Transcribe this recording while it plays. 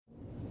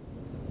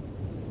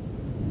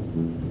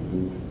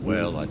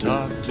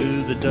talk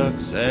to the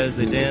ducks as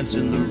they dance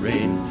in the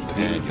rain.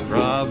 And you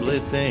probably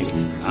think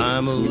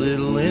I'm a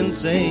little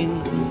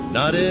insane.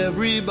 Not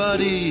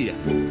everybody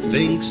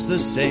thinks the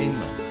same,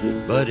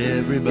 but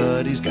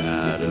everybody's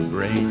got a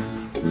brain.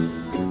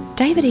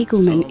 David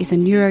Eagleman is a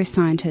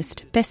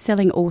neuroscientist,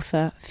 best-selling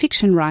author,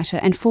 fiction writer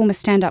and former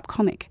stand-up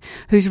comic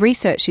whose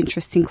research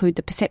interests include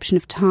the perception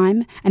of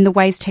time and the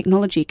ways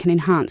technology can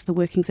enhance the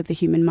workings of the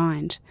human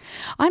mind.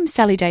 I'm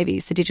Sally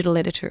Davies, the digital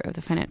editor of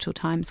the Financial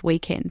Times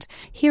Weekend,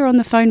 here on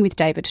the phone with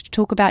David to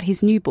talk about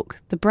his new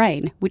book, The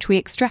Brain, which we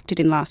extracted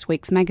in last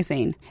week's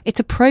magazine. It's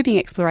a probing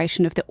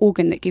exploration of the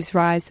organ that gives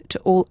rise to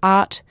all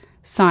art,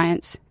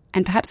 science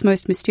and perhaps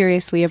most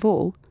mysteriously of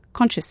all,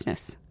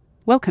 consciousness.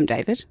 Welcome,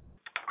 David.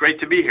 Great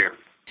to be here.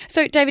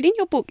 So, David, in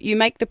your book, you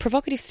make the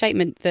provocative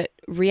statement that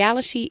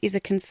reality is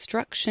a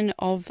construction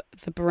of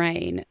the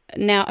brain.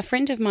 Now, a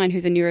friend of mine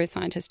who's a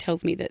neuroscientist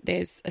tells me that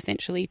there's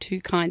essentially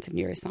two kinds of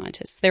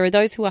neuroscientists. There are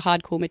those who are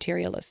hardcore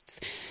materialists,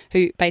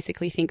 who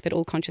basically think that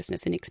all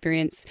consciousness and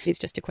experience is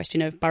just a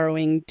question of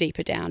burrowing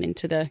deeper down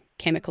into the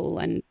chemical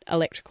and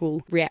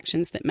electrical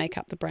reactions that make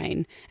up the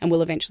brain and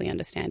will eventually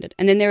understand it.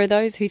 And then there are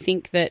those who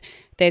think that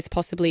there's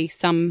possibly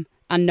some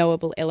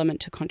unknowable element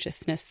to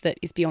consciousness that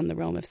is beyond the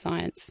realm of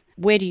science.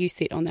 Where do you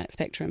sit on that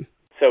spectrum?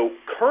 So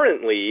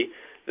currently,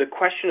 the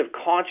question of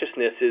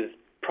consciousness is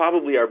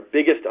probably our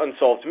biggest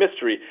unsolved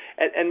mystery.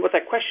 And what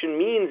that question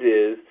means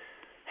is,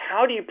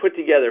 how do you put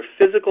together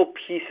physical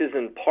pieces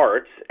and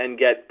parts and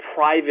get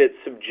private,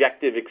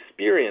 subjective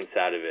experience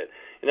out of it?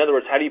 In other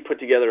words, how do you put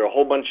together a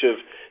whole bunch of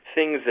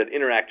things that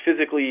interact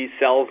physically,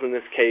 cells in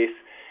this case,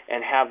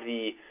 and have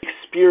the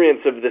experience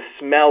of the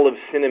smell of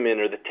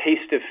cinnamon or the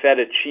taste of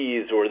feta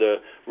cheese or the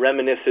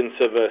reminiscence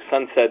of a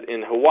sunset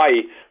in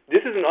Hawaii?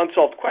 This is an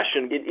unsolved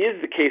question. It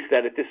is the case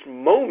that at this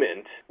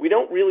moment, we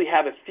don't really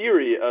have a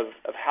theory of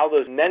how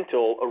the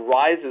mental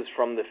arises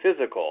from the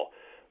physical,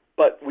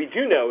 but we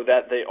do know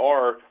that they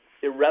are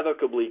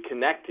irrevocably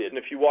connected. And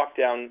if you walk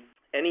down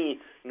any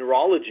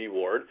neurology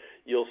ward,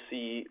 you'll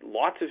see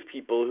lots of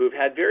people who have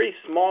had very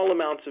small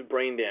amounts of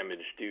brain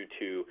damage due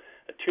to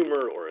a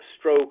tumor or a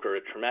stroke or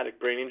a traumatic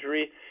brain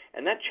injury,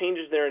 and that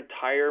changes their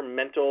entire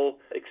mental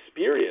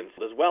experience,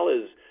 as well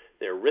as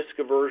their risk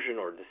aversion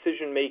or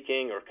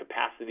decision-making or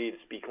capacity to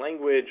speak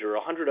language or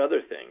 100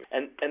 other things.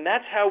 And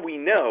that's how we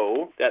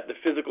know that the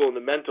physical and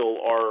the mental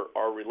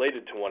are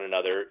related to one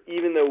another,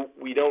 even though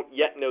we don't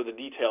yet know the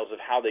details of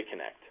how they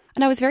connect.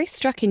 And I was very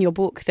struck in your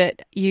book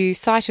that you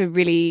cite a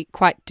really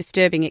quite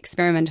disturbing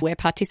experiment where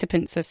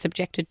participants are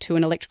subjected to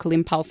an electrical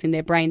impulse in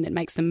their brain that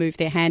makes them move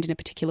their hand in a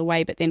particular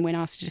way, but then when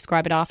asked to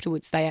describe it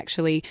afterwards, they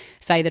actually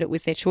say that it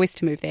was their choice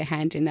to move their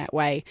hand in that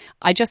way.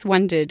 I just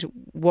wondered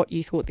what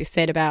you thought this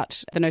said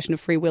about the notion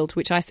of free will, to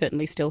which I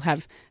certainly still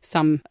have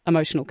some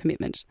emotional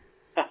commitment.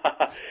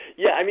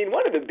 Yeah, I mean,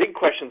 one of the big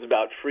questions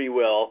about free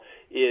will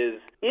is,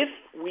 if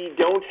we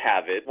don't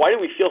have it, why do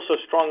we feel so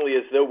strongly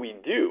as though we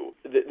do?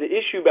 The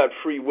issue about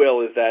free will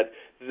is that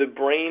the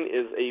brain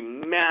is a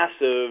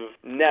massive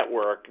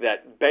network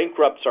that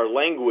bankrupts our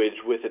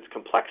language with its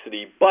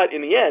complexity, but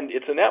in the end,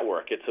 it's a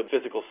network. It's a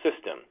physical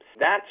system.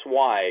 That's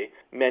why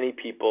many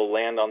people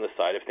land on the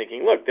side of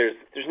thinking, look, there's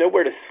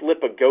nowhere to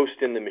slip a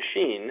ghost in the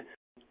machine.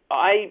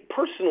 I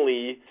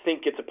personally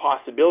think it's a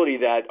possibility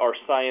that our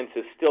science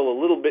is still a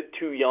little bit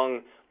too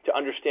young to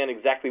understand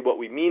exactly what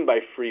we mean by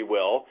free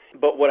will.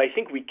 But what I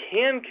think we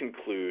can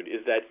conclude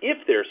is that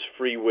if there's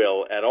free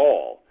will at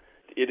all,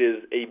 it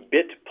is a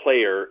bit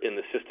player in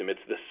the system. It's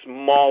the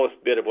smallest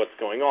bit of what's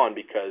going on,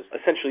 because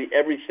essentially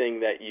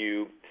everything that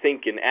you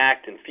think and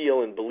act and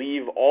feel and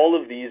believe, all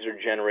of these are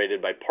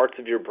generated by parts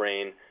of your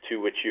brain to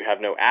which you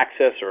have no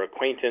access or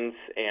acquaintance,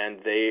 and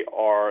they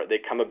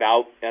come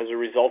about as a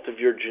result of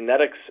your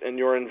genetics and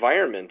your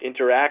environment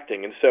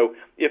interacting. And so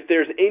if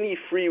there's any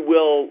free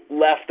will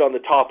left on the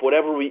top,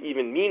 whatever we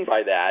even mean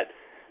by that,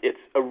 it's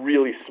a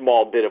really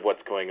small bit of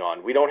what's going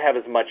on. We don't have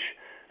as much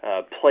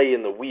play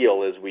in the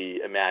wheel as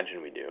we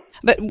imagine we do.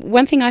 But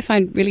one thing I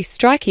find really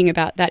striking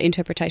about that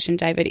interpretation,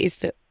 David, is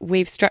that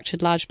we've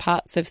structured large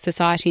parts of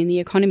society and the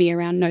economy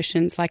around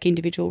notions like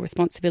individual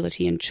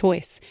responsibility and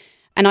choice.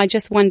 And I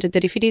just wondered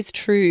that if it is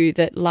true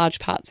that large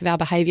parts of our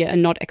behaviour are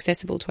not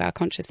accessible to our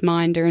conscious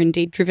mind, or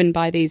indeed driven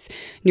by these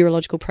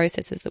neurological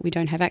processes that we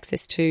don't have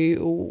access to,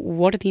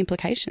 what are the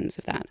implications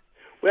of that?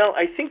 Well,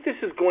 I think this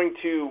is going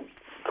to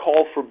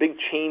call for big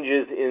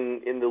changes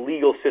in the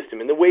legal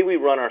system, in the way we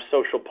run our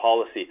social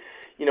policy.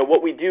 You know,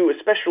 what we do,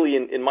 especially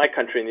in my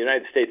country, in the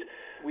United States,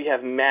 we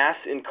have mass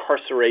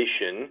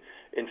incarceration.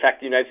 In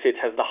fact, the United States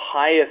has the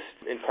highest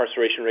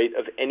incarceration rate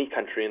of any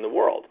country in the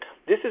world.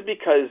 This is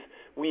because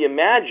we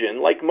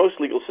imagine, like most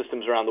legal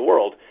systems around the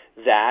world,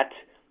 that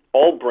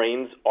all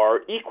brains are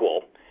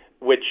equal,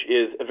 which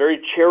is a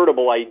very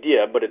charitable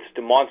idea, but it's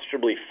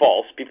demonstrably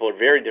false. People are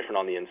very different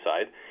on the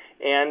inside.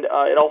 And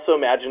it also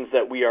imagines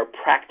that we are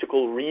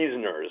practical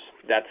reasoners.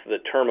 That's the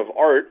term of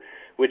art,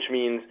 which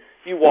means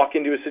you walk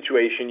into a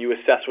situation, you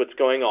assess what's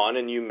going on,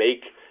 and you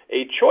make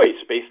a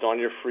choice based on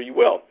your free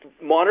will.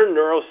 Modern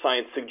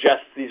neuroscience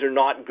suggests these are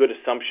not good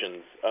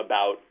assumptions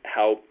about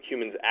how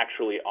humans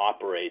actually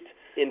operate.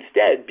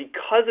 Instead,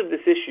 because of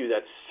this issue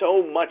that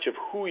so much of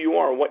who you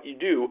are and what you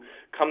do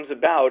comes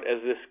about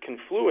as this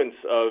confluence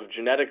of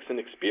genetics and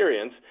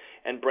experience,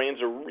 and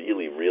brains are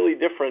really, really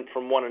different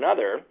from one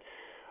another,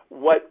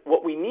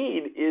 what we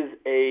need is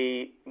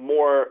a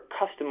more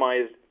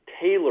customized,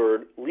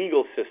 tailored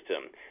legal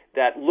system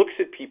that looks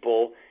at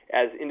people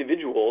as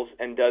individuals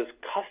and does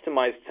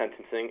customized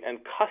sentencing and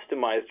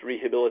customized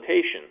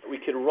rehabilitation. We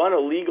could run a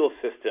legal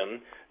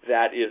system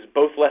that is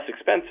both less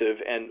expensive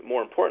and,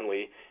 more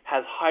importantly,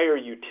 has higher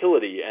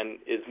utility and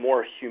is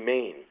more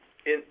humane.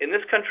 In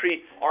this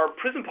country, our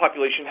prison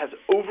population has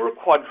over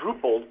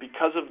quadrupled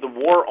because of the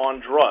war on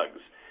drugs,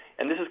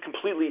 and this is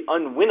completely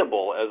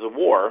unwinnable as a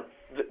war.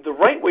 The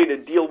right way to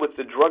deal with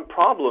the drug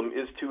problem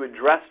is to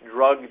address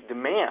drug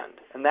demand,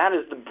 and that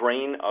is the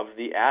brain of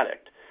the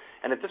addict.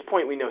 And at this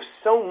point, we know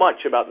so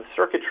much about the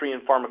circuitry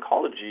and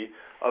pharmacology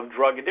of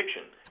drug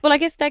addiction. Well, I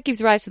guess that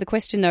gives rise to the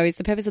question, though, is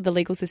the purpose of the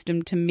legal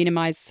system to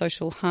minimise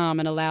social harm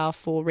and allow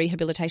for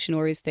rehabilitation,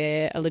 or is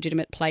there a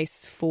legitimate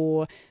place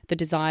for the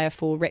desire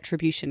for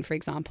retribution, for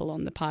example,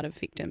 on the part of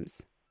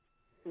victims?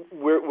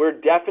 We're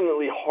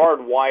definitely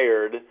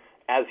hardwired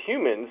as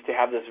humans to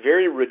have this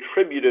very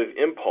retributive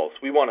impulse.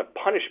 We want to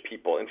punish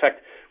people. In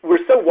fact,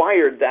 we're so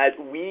wired that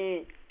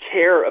we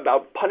care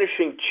about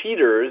punishing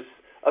cheaters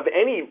of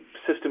any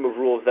system of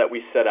rules that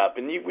we set up.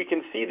 And we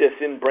can see this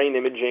in brain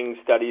imaging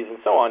studies and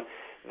so on,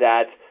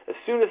 that as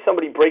soon as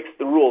somebody breaks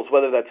the rules,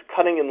 whether that's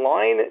cutting in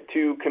line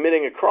to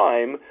committing a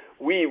crime,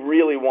 we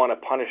really want to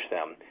punish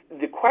them.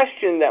 The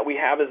question that we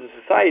have as a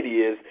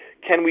society is,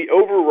 can we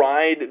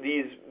override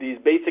these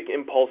basic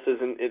impulses,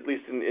 and at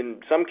least in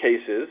some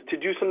cases, to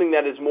do something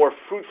that is more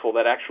fruitful,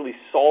 that actually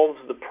solves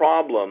the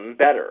problem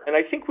better? And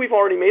I think we've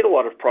already made a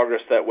lot of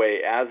progress that way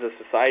as a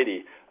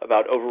society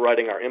about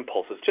overriding our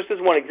impulses. Just as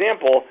one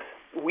example,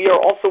 we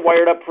are also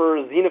wired up for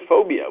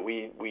xenophobia.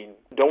 We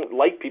don't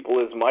like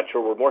people as much,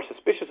 or we're more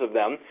suspicious of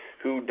them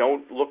who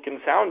don't look and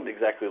sound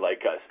exactly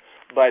like us.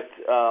 But,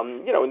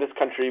 in this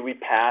country, we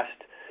passed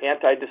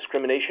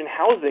anti-discrimination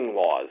housing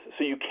laws.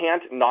 So you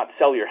can't not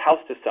sell your house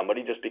to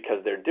somebody just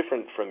because they're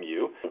different from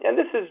you. And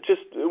this is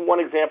just one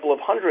example of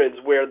hundreds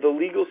where the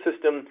legal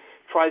system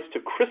tries to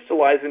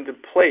crystallize into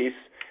place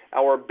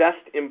our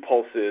best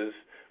impulses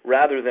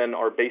rather than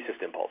our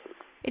basest impulses.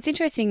 It's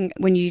interesting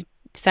when you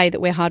say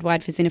that we're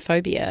hardwired for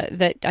xenophobia,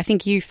 that I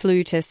think you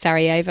flew to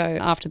Sarajevo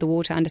after the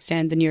war to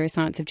understand the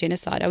neuroscience of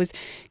genocide. I was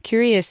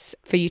curious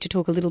for you to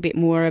talk a little bit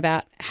more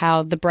about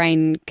how the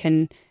brain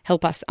can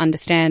help us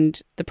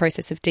understand the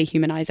process of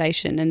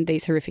dehumanization and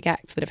these horrific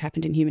acts that have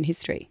happened in human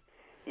history.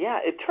 Yeah,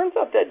 it turns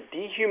out that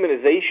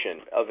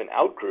dehumanization of an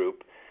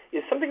outgroup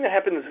is something that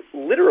happens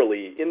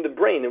literally in the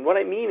brain. And what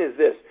I mean is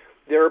this: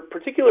 there are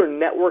particular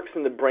networks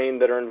in the brain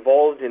that are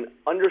involved in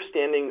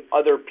understanding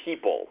other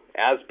people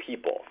as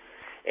people.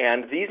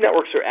 And these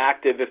networks are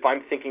active if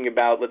I'm thinking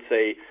about, let's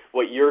say,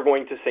 what you're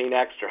going to say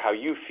next or how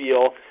you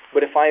feel.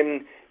 But if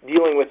I'm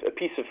dealing with a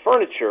piece of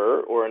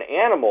furniture or an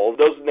animal,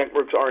 those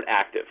networks aren't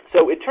active.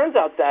 So it turns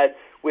out that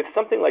with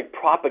something like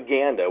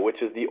propaganda,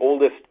 which is the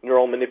oldest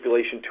neural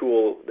manipulation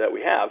tool that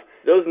we have,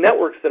 those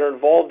networks that are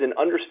involved in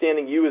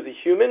understanding you as a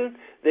human,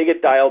 they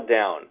get dialed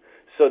down,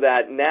 so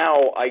that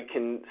now I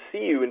can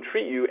see you and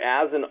treat you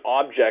as an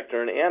object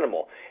or an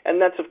animal.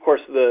 And that's, of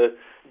course, the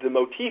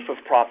motif of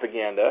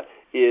propaganda,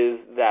 is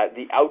that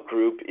the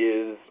outgroup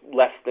is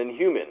less than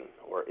human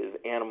or is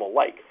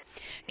animal-like.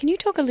 Can you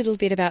talk a little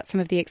bit about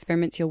some of the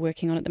experiments you're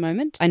working on at the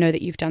moment? I know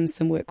that you've done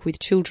some work with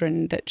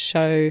children that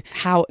show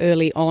how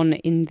early on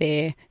in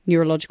their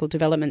neurological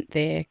development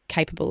they're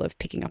capable of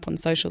picking up on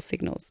social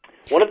signals.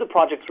 One of the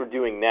projects we're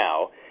doing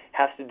now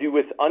has to do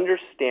with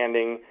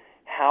understanding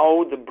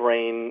how the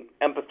brain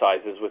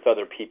empathizes with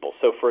other people.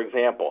 So, for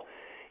example,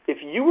 if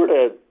you were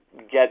to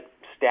get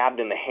stabbed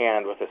in the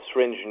hand with a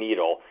syringe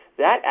needle,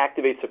 that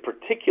activates a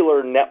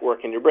particular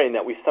network in your brain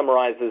that we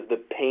summarize as the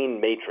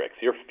pain matrix.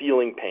 You're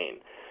feeling pain.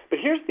 But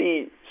here's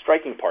the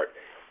striking part.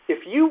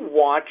 If you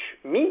watch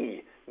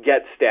me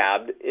get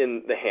stabbed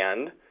in the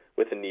hand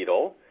with a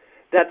needle,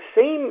 that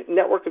same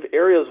network of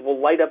areas will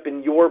light up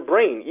in your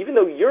brain, even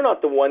though you're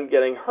not the one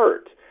getting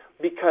hurt,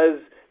 because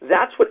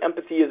that's what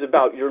empathy is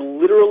about. You're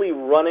literally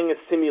running a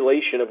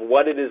simulation of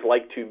what it is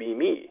like to be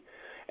me.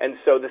 And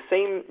so the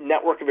same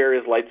network of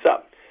areas lights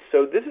up.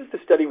 So this is the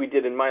study we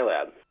did in my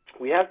lab.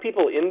 We have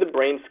people in the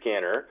brain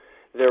scanner.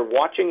 They're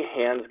watching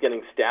hands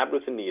getting stabbed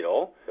with a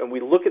needle, and we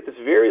look at this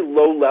very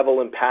low-level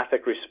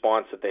empathic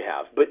response that they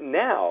have. But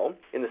now,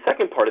 in the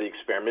second part of the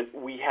experiment,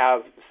 we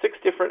have 6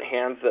 different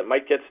hands that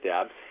might get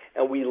stabbed,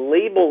 and we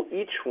label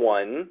each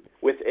one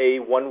with a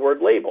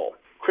one-word label: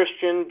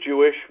 Christian,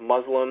 Jewish,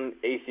 Muslim,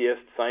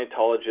 atheist,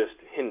 Scientologist,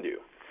 Hindu.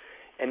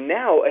 And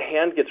now a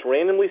hand gets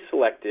randomly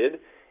selected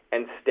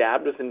and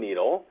stabbed with a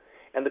needle,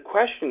 and the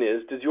question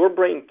is, does your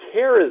brain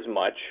care as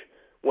much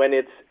when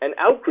it's an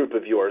out-group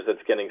of yours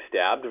that's getting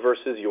stabbed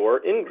versus your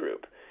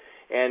in-group?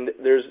 And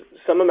there's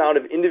some amount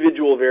of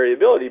individual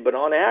variability, but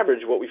on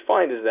average what we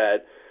find is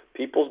that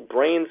people's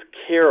brains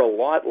care a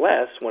lot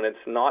less when it's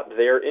not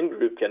their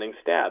in-group getting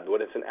stabbed,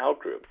 when it's an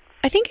out-group.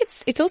 I think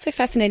it's also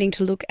fascinating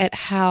to look at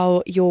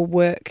how your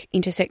work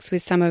intersects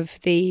with some of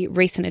the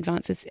recent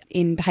advances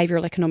in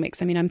behavioural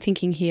economics. I mean, I'm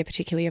thinking here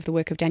particularly of the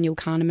work of Daniel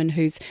Kahneman,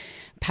 who's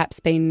perhaps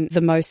been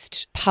the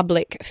most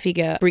public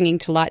figure bringing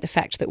to light the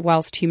fact that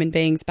whilst human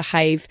beings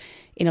behave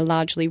in a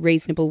largely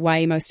reasonable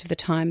way most of the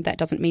time, that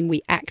doesn't mean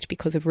we act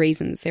because of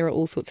reasons. There are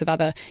all sorts of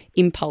other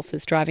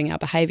impulses driving our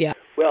behaviour.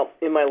 Well,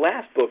 in my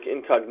last book,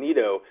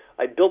 Incognito,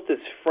 I built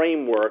this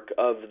framework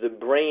of the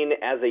brain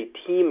as a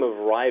team of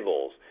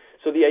rivals.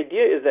 So the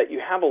idea is that you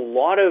have a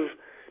lot of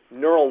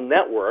neural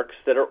networks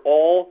that are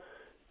all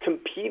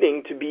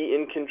competing to be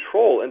in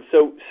control. And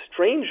so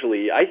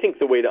strangely, I think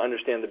the way to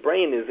understand the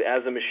brain is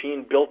as a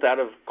machine built out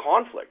of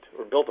conflict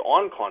or built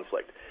on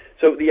conflict.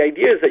 So the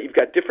idea is that you've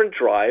got different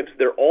drives.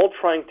 They're all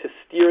trying to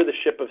steer the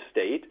ship of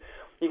state.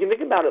 You can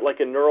think about it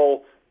like a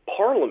neural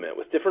parliament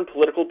with different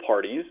political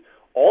parties,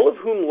 all of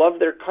whom love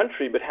their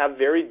country but have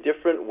very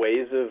different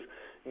ways of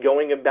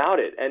going about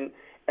it. And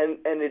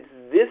it's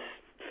this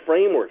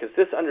framework, it's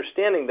this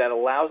understanding that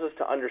allows us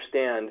to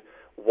understand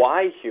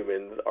why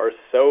humans are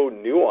so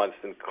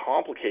nuanced and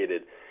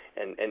complicated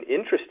and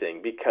interesting,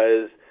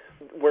 because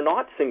we're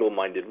not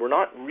single-minded. We're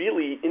not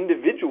really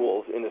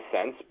individuals in a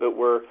sense, but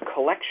we're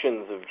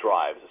collections of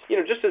drives.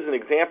 Just as an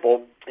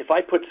example, if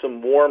I put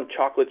some warm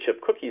chocolate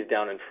chip cookies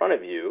down in front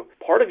of you,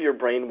 part of your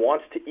brain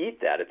wants to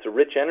eat that. It's a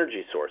rich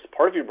energy source.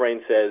 Part of your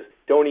brain says,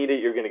 don't eat it,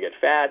 you're going to get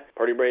fat.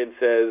 Part of your brain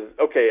says,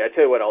 okay, I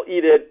tell you what, I'll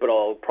eat it, but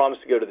I'll promise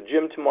to go to the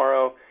gym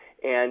tomorrow.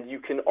 And you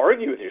can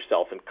argue with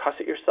yourself and cuss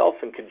at yourself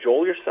and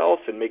cajole yourself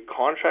and make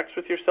contracts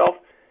with yourself.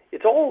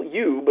 It's all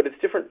you, but it's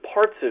different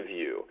parts of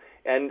you.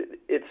 And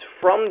it's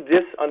from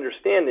this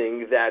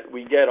understanding that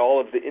we get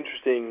all of the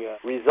interesting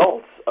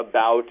results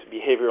about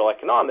behavioral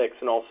economics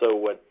and also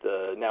what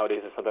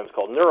nowadays is sometimes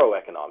called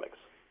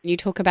neuroeconomics. You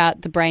talk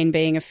about the brain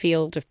being a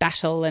field of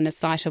battle and a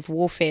site of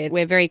warfare.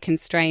 We're very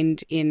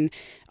constrained in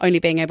only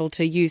being able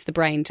to use the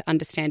brain to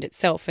understand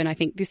itself. And I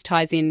think this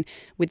ties in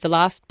with the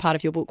last part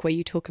of your book where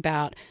you talk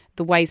about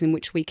the ways in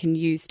which we can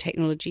use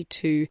technology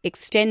to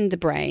extend the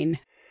brain.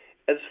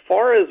 As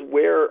far as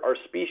where our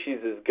species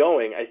is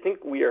going, I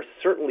think we are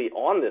certainly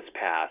on this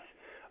path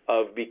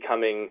of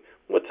becoming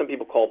what some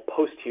people call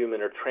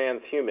post-human or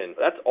transhuman.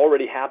 That's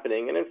already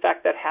happening, and in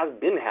fact that has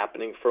been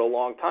happening for a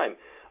long time.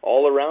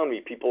 All around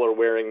me, people are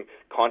wearing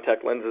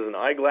contact lenses and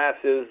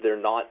eyeglasses.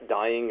 They're not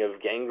dying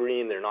of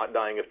gangrene. They're not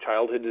dying of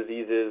childhood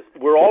diseases.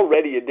 We're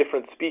already a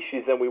different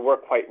species than we were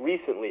quite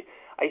recently.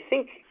 I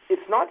think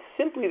it's not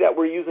simply that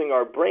we're using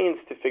our brains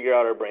to figure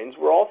out our brains.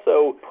 We're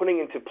also putting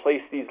into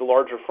place these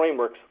larger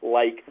frameworks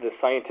like the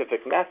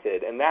scientific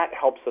method, and that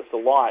helps us a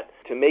lot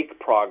to make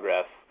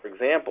progress. For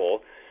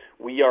example,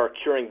 we are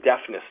curing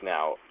deafness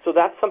now. So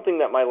that's something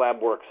that my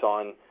lab works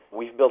on.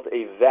 We've built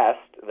a vest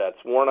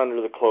that's worn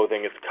under the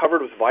clothing. It's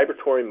covered with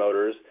vibratory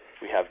motors.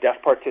 We have deaf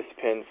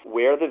participants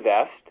wear the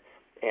vest,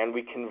 and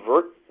we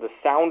convert the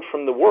sound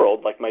from the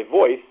world, like my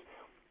voice,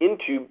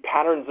 into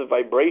patterns of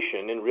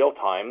vibration in real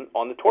time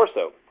on the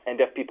torso. And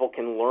deaf people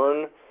can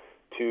learn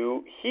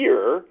to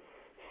hear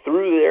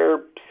through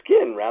their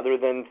skin rather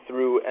than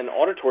through an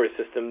auditory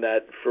system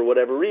that, for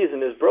whatever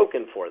reason, is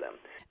broken for them.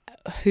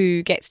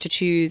 Who gets to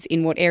choose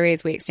in what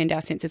areas we extend our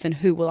senses and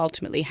who will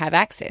ultimately have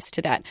access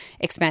to that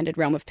expanded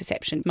realm of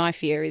perception. My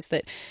fear is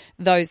that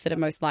those that are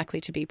most likely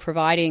to be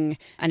providing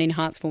an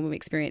enhanced form of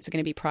experience are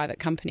going to be private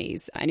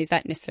companies. And is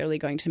that necessarily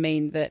going to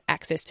mean that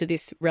access to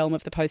this realm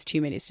of the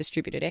post-human is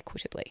distributed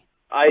equitably?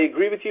 I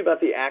agree with you about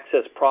the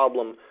access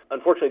problem.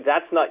 Unfortunately,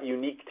 that's not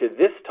unique to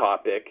this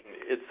topic.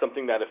 It's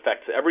something that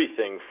affects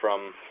everything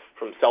from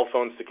cell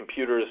phones to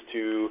computers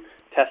to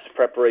test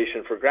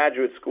preparation for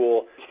graduate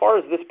school. As far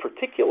as this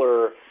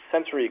particular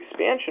sensory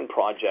expansion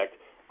project,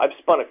 I've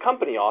spun a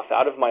company off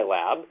out of my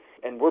lab,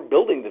 and we're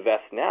building the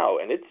vest now,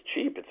 and it's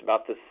cheap. It's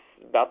about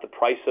the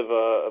price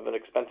of an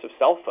expensive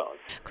cell phone.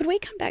 Could we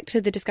come back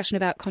to the discussion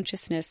about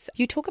consciousness?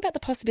 You talk about the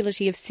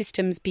possibility of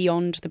systems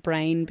beyond the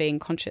brain being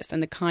conscious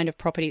and the kind of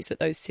properties that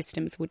those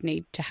systems would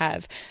need to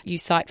have. You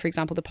cite, for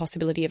example, the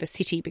possibility of a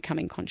city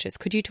becoming conscious.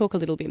 Could you talk a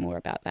little bit more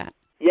about that?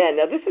 Yeah,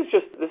 now this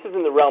is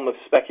in the realm of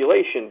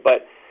speculation,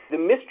 but the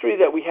mystery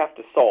that we have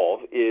to solve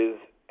is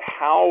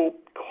how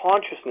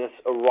consciousness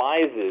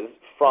arises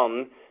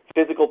from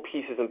physical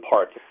pieces and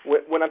parts.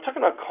 When I'm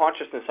talking about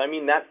consciousness, I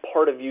mean that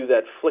part of you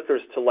that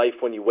flickers to life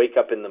when you wake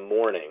up in the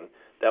morning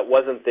that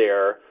wasn't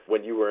there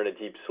when you were in a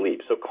deep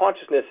sleep. So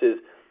consciousness is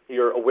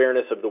your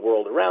awareness of the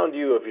world around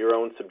you, of your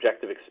own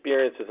subjective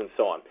experiences, and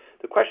so on.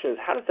 The question is,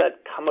 how does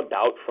that come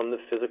about from the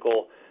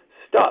physical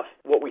stuff?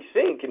 What we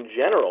think in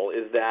general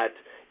is that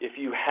if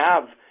you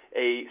have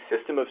a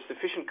system of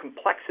sufficient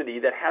complexity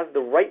that has the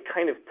right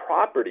kind of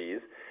properties,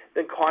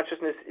 then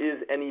consciousness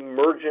is an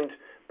emergent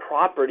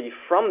property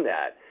from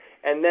that.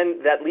 And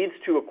then that leads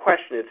to a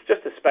question. It's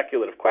just a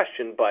speculative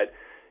question, but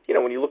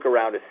when you look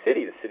around a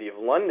city, the city of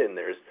London,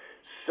 there's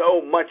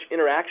so much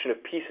interaction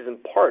of pieces and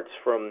parts,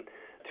 from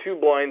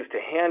tube lines to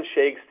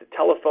handshakes to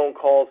telephone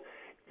calls.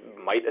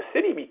 Might a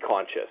city be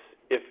conscious?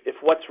 If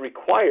what's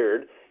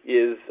required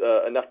is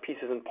enough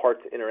pieces and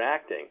parts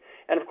interacting.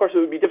 And of course, it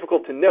would be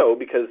difficult to know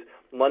because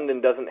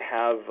London doesn't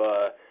have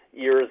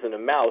ears and a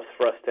mouth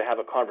for us to have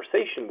a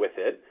conversation with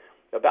it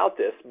about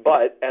this.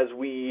 But as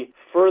we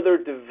further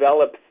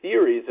develop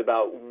theories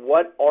about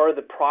what are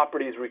the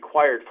properties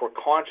required for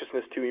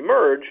consciousness to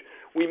emerge,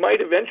 we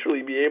might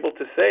eventually be able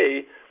to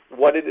say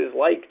what it is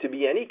like to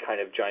be any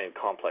kind of giant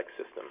complex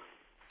system.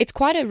 It's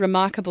quite a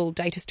remarkable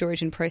data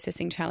storage and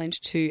processing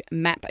challenge to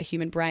map a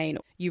human brain.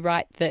 You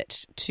write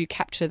that to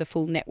capture the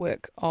full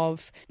network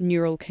of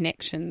neural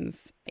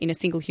connections in a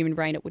single human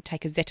brain, it would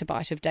take a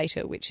zettabyte of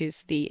data, which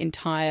is the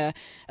entire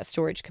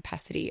storage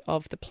capacity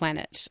of the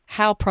planet.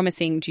 How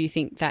promising do you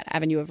think that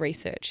avenue of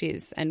research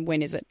is, and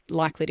when is it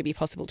likely to be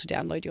possible to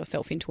download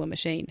yourself into a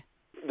machine?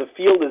 The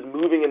field is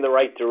moving in the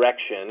right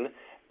direction.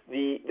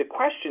 The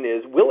question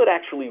is, will it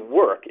actually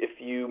work? If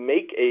you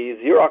make a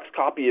Xerox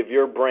copy of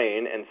your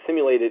brain and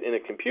simulate it in a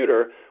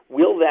computer,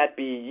 will that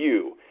be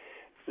you?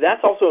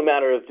 That's also a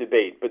matter of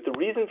debate, but the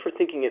reason for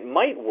thinking it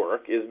might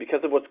work is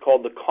because of what's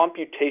called the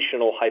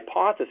computational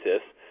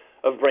hypothesis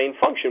of brain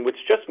function, which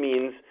just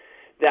means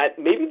that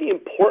maybe the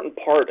important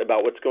part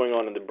about what's going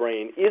on in the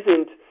brain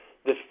isn't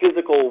the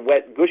physical,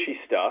 wet, gushy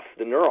stuff,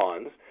 the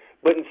neurons,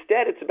 but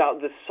instead it's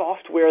about the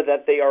software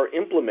that they are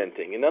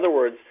implementing. In other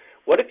words,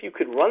 what if you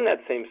could run that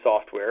same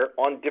software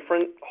on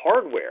different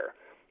hardware?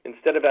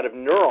 Instead of out of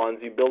neurons,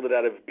 you build it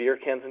out of beer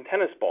cans and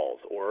tennis balls,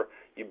 or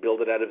you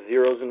build it out of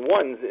zeros and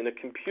ones in a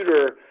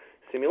computer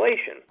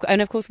simulation.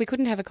 And of course, we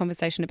couldn't have a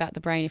conversation about the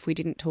brain if we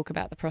didn't talk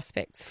about the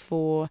prospects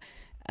for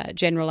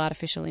general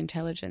artificial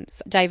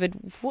intelligence.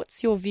 David,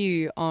 what's your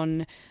view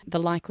on the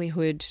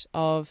likelihood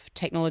of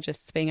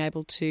technologists being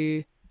able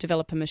to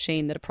develop a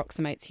machine that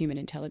approximates human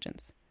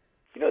intelligence?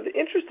 You know, the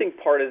interesting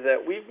part is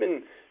that we've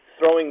been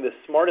throwing the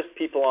smartest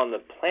people on the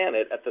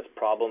planet at this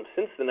problem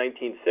since the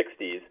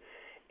 1960s,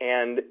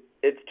 and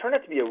it's turned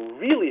out to be a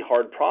really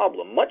hard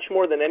problem, much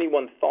more than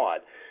anyone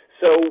thought.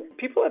 So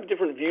people have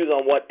different views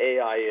on what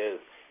AI is,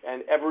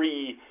 and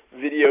every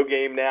video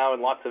game now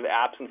and lots of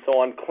apps and so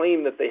on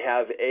claim that they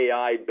have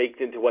AI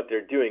baked into what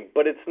they're doing,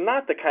 but it's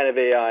not the kind of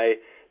AI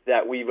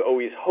that we've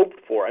always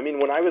hoped for. I mean,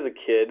 when I was a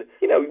kid,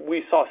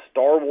 we saw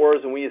Star Wars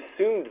and we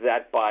assumed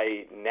that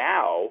by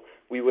now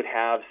we would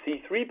have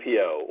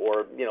C-3PO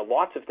or,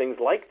 lots of things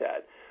like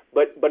that.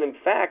 But in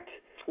fact,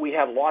 we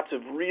have lots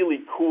of really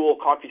cool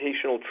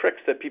computational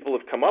tricks that people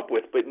have come up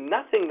with, but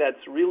nothing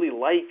that's really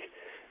like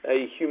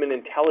a human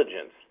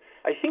intelligence.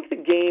 I think the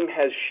game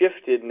has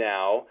shifted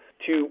now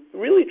to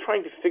really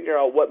trying to figure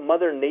out what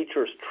Mother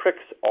Nature's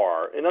tricks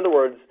are. In other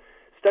words,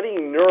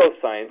 studying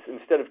neuroscience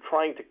instead of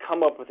trying to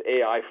come up with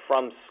AI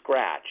from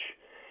scratch.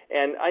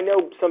 And I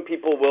know some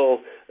people will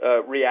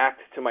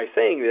react to my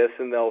saying this,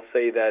 and they'll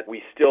say that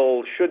we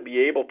still should be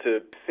able to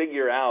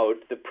figure out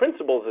the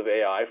principles of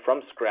AI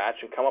from scratch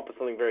and come up with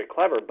something very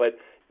clever. But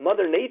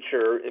Mother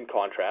Nature, in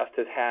contrast,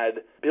 has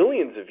had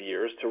billions of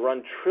years to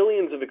run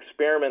trillions of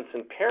experiments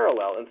in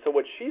parallel. And so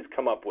what she's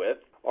come up with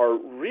are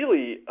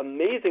really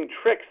amazing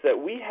tricks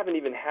that we haven't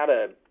even had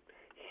a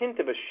hint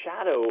of a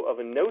shadow of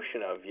a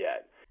notion of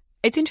yet.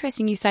 It's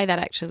interesting you say that,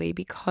 actually,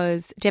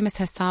 because Demis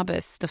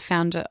Hassabis, the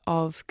founder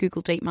of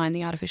Google DeepMind,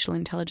 the artificial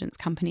intelligence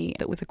company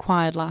that was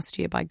acquired last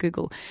year by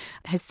Google,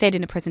 has said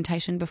in a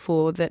presentation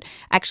before that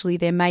actually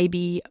there may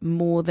be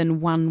more than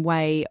one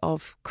way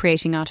of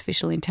creating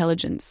artificial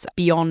intelligence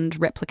beyond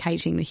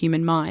replicating the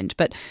human mind.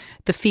 But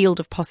the field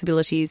of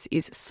possibilities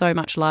is so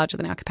much larger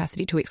than our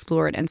capacity to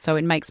explore it. And so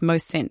it makes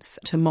most sense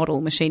to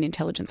model machine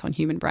intelligence on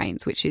human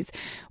brains, which is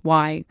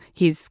why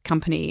his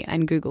company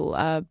and Google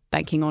are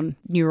banking on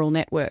neural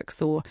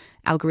networks or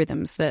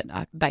algorithms that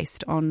are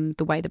based on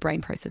the way the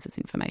brain processes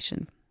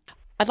information.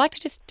 I'd like to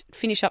just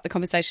finish up the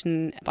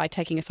conversation by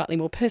taking a slightly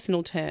more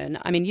personal turn.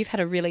 I mean, you've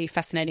had a really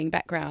fascinating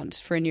background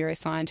for a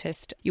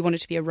neuroscientist. You wanted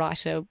to be a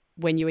writer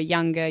when you were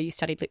younger. You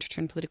studied literature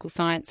and political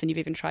science, and you've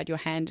even tried your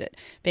hand at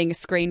being a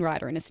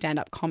screenwriter and a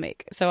stand-up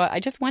comic. So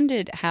I just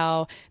wondered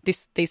how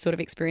these sort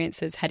of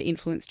experiences had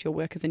influenced your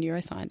work as a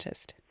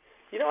neuroscientist.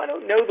 I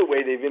don't know the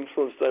way they've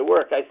influenced my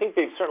work. I think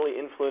they've certainly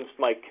influenced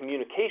my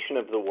communication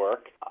of the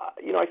work.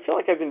 I feel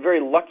like I've been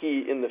very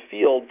lucky in the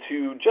field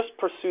to just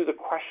pursue the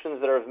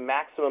questions that are of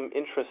maximum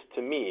interest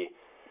to me.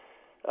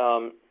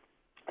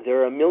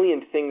 There are a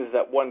million things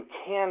that one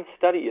can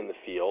study in the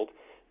field,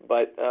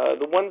 but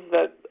the ones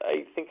that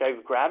I think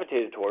I've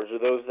gravitated towards are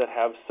those that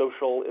have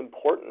social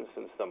importance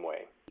in some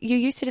way. You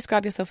used to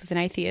describe yourself as an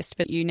atheist,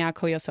 but you now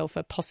call yourself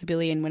a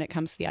possibilian when it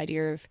comes to the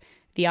idea of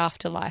the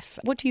afterlife.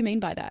 What do you mean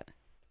by that?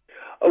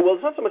 Oh, well,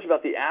 it's not so much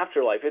about the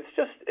afterlife. It's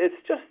just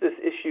this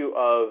issue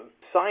of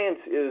science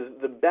is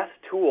the best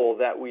tool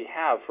that we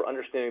have for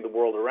understanding the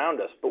world around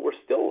us, but we're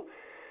still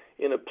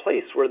in a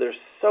place where there's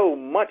so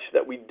much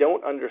that we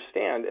don't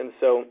understand. And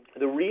so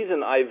the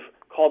reason I've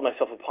called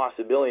myself a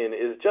possibilian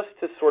is just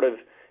to sort of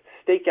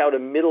stake out a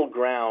middle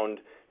ground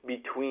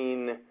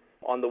between,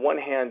 on the one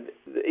hand,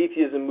 the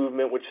atheism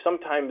movement, which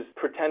sometimes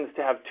pretends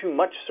to have too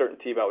much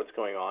certainty about what's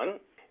going on,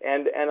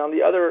 and on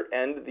the other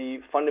end, the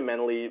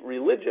fundamentally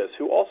religious,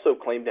 who also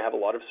claim to have a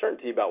lot of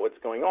certainty about what's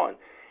going on.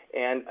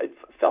 And it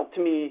felt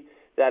to me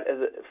that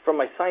from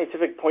my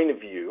scientific point of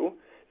view,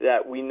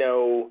 that we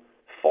know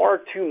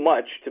far too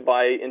much to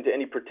buy into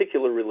any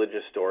particular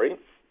religious story,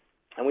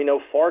 and we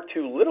know far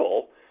too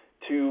little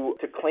to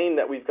claim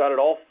that we've got it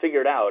all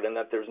figured out and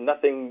that there's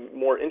nothing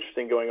more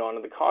interesting going on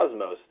in the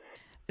cosmos.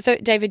 So,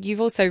 David,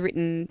 you've also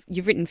written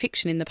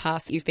fiction in the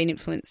past. You've been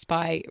influenced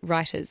by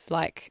writers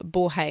like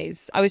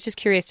Borges. I was just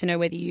curious to know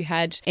whether you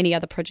had any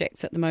other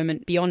projects at the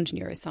moment beyond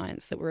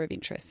neuroscience that were of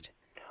interest.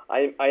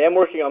 I am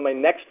working on my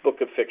next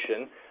book of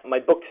fiction. My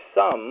book,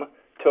 Some,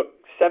 took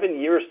 7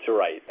 years to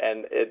write,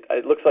 and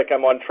it looks like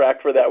I'm on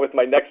track for that with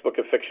my next book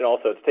of fiction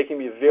also. It's taking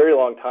me a very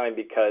long time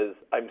because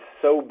I'm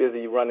so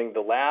busy running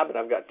the lab, and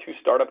I've got 2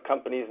 startup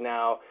companies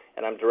now,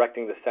 and I'm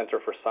directing the Center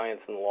for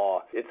Science and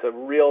Law. It's a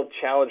real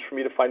challenge for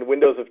me to find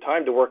windows of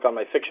time to work on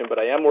my fiction, but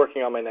I am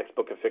working on my next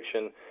book of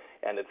fiction,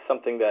 and it's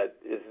something that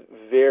is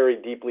very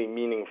deeply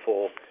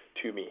meaningful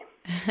to me.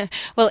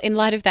 Well, in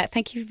light of that,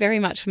 thank you very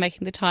much for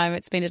making the time.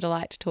 It's been a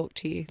delight to talk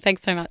to you.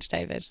 Thanks so much,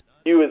 David.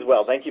 You as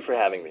well. Thank you for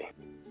having me.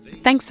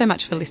 Thanks so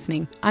much for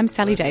listening. I'm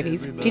Sally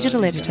Davies,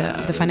 digital editor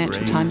of the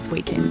Financial Times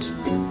Weekend.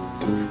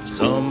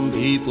 Some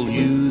people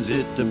use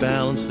it to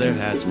balance their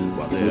hats,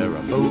 while there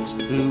are folks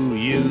who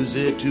use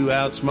it to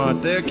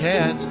outsmart their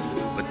cats.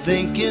 But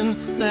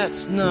thinking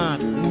that's not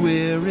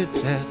where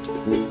it's at,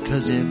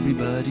 'cause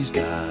everybody's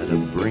got a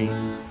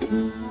brain.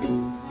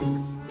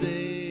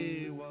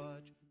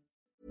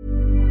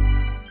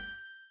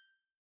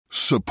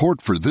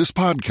 Support for this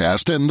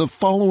podcast and the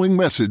following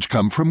message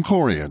come from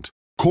Corient.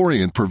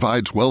 Corient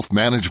provides wealth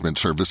management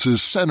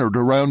services centered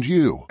around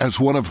you. As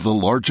one of the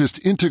largest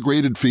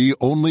integrated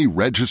fee-only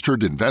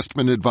registered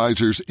investment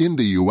advisors in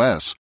the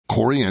U.S.,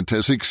 Corient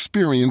has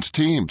experienced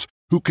teams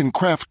who can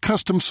craft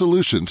custom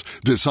solutions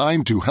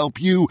designed to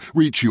help you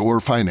reach your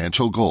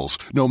financial goals,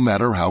 no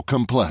matter how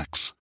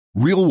complex.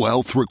 Real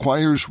wealth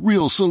requires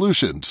real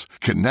solutions.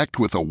 Connect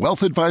with a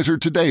wealth advisor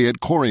today at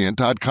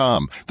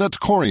Corient.com. That's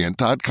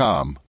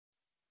Corient.com.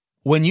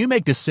 When you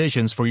make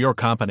decisions for your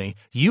company,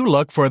 you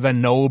look for the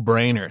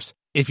no-brainers.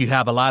 If you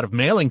have a lot of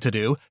mailing to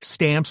do,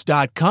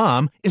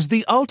 Stamps.com is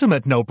the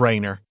ultimate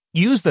no-brainer.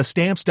 Use the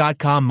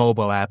Stamps.com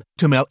mobile app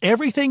to mail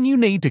everything you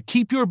need to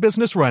keep your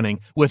business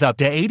running with up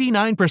to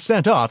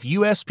 89% off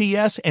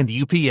USPS and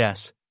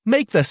UPS.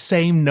 Make the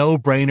same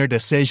no-brainer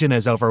decision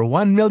as over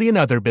 1 million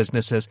other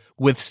businesses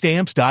with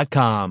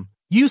Stamps.com.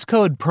 Use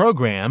code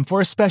PROGRAM for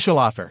a special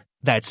offer.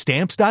 That's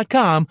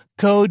Stamps.com,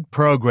 code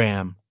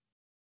PROGRAM.